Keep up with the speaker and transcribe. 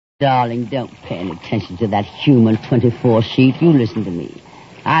Darling, don't pay any attention to that human 24 sheet. You listen to me.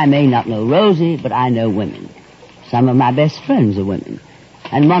 I may not know Rosie, but I know women. Some of my best friends are women.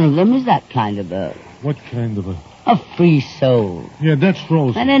 And one of them is that kind of a... What kind of a... A free soul. Yeah, that's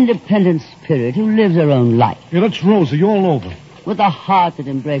Rosie. An independent spirit who lives her own life. Yeah, that's Rosie all over. With a heart that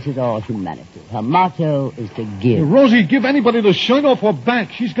embraces all humanity. Her motto is to give. Yeah, Rosie, give anybody the shirt off her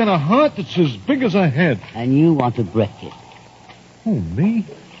back. She's got a heart that's as big as her head. And you want to break it. Who, me?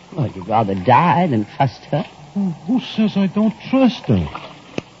 Well, you'd rather die than trust her. Who says I don't trust her?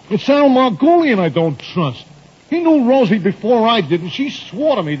 It's Al Margolian I don't trust. He knew Rosie before I did, and she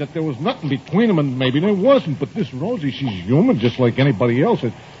swore to me that there was nothing between them, and maybe there wasn't. But this Rosie, she's human just like anybody else.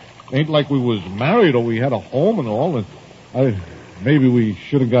 It ain't like we was married or we had a home and all. And maybe we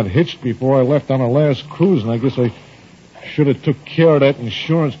should have got hitched before I left on our last cruise, and I guess I should have took care of that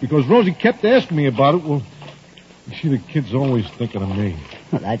insurance because Rosie kept asking me about it. Well, you see, the kid's always thinking of me.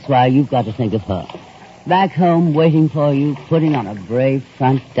 Well, that's why you've got to think of her. Back home, waiting for you, putting on a brave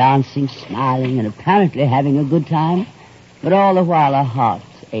front, dancing, smiling, and apparently having a good time. But all the while, her heart's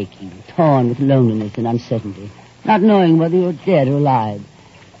aching, torn with loneliness and uncertainty, not knowing whether you're dead or alive.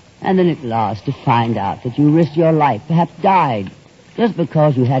 And then at last to find out that you risked your life, perhaps died, just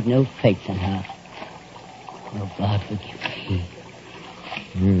because you had no faith in her. Oh, God, forgive me.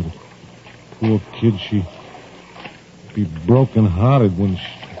 Yeah, the poor kid, she'd be broken-hearted when she...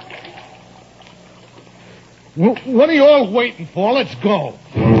 Well, what are you all waiting for? Let's go.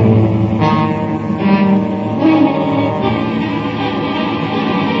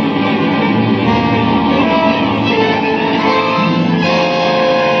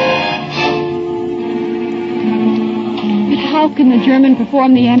 How can the German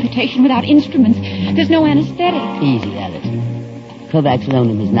perform the amputation without instruments? There's no anesthetic. Easy, Alice. Kovac's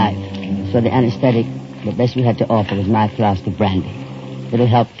loaned him his knife. So the anesthetic, the best we had to offer was my flask of brandy. It'll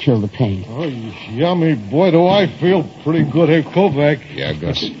help kill the pain. Oh, yummy. Boy, do I feel pretty good. Hey, Kovac. Yeah,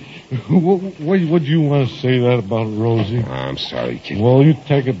 Gus. What'd you want to say that about Rosie? Oh, I'm sorry, kid. Well, you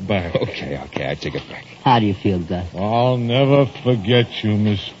take it back. Okay, I take it back. How do you feel, Gus? I'll never forget you,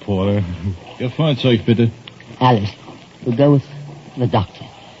 Miss Porter. Ihr Fahrzeug, bitte. Alice, we'll go with the doctor.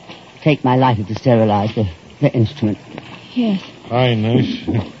 Take my lighter to sterilize the instrument. Yes. Hi, nice.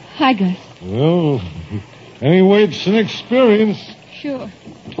 Hi, Gus. Well, anyway, it's an experience. Sure.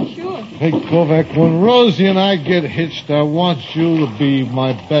 Hey, Kovac, when Rosie and I get hitched, I want you to be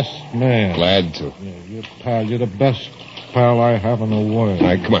my best man. Glad to. Yeah, you're the best pal I have in the world. All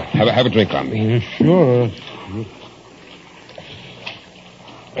right, come on. Have a drink on me. Yeah, sure.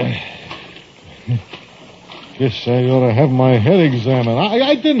 Guess I ought to have my head examined.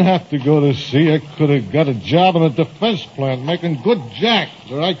 I didn't have to go to sea. I could have got a job in a defense plant making good jack.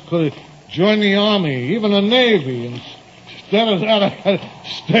 Or I could have joined the Army, even the Navy. Instead of that, I had to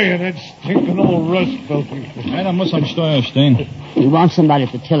stay in that stinking old Rust Belt. Einer muss am Steuer stehen. We want somebody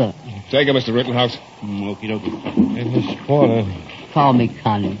at the tiller. Take it, Mr. Rittenhouse. Okie dokie. Hey, Miss Porter. Call me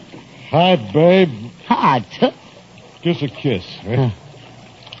Connie. Hi, babe. Hi, Just a kiss. Eh?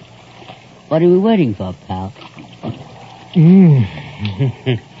 What are we waiting for, pal?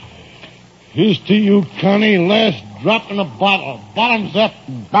 Here's to you, Connie. Last drop in the bottle. Bottoms up.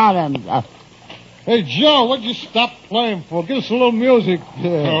 Bottoms up. Hey, Joe, what'd you stop playing for? Give us a little music.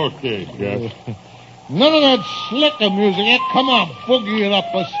 Okay, Gus. None of that slicker music. Hey, come on, boogie it up.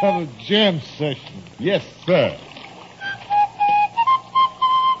 Let's have a jam session. Yes, sir.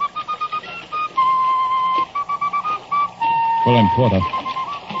 Fräulein Porter.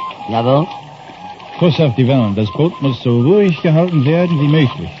 Jawohl. Kuss auf die Wellen. Das Boot muss so ruhig gehalten werden wie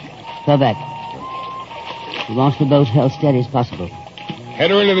möglich. Go back. We want the boat held steady as possible.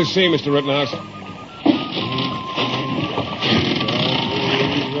 Head her into the sea, Mr. Rittenhouse.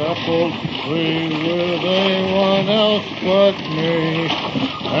 Apple tree with anyone else but me.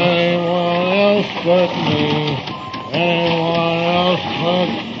 Anyone else but me. Anyone else but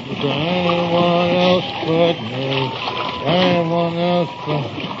anyone else but me. Anyone else but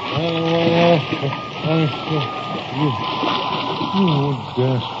anyone else but you. You won't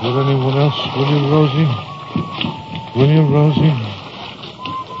dance with anyone else, will you, Rosie? Will you, Rosie?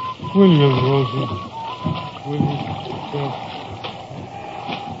 Will you, Rosie? Will you?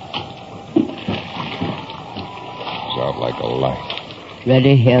 Out like a light.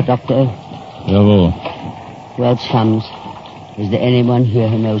 Ready here, Doctor? Jawohl. Well, chums, is there anyone here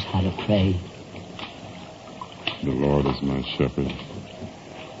who knows how to pray? The Lord is my shepherd.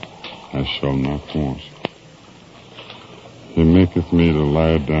 I shall not want. He maketh me to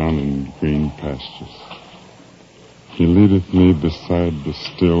lie down in green pastures. He leadeth me beside the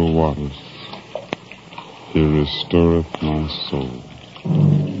still waters. He restoreth my soul.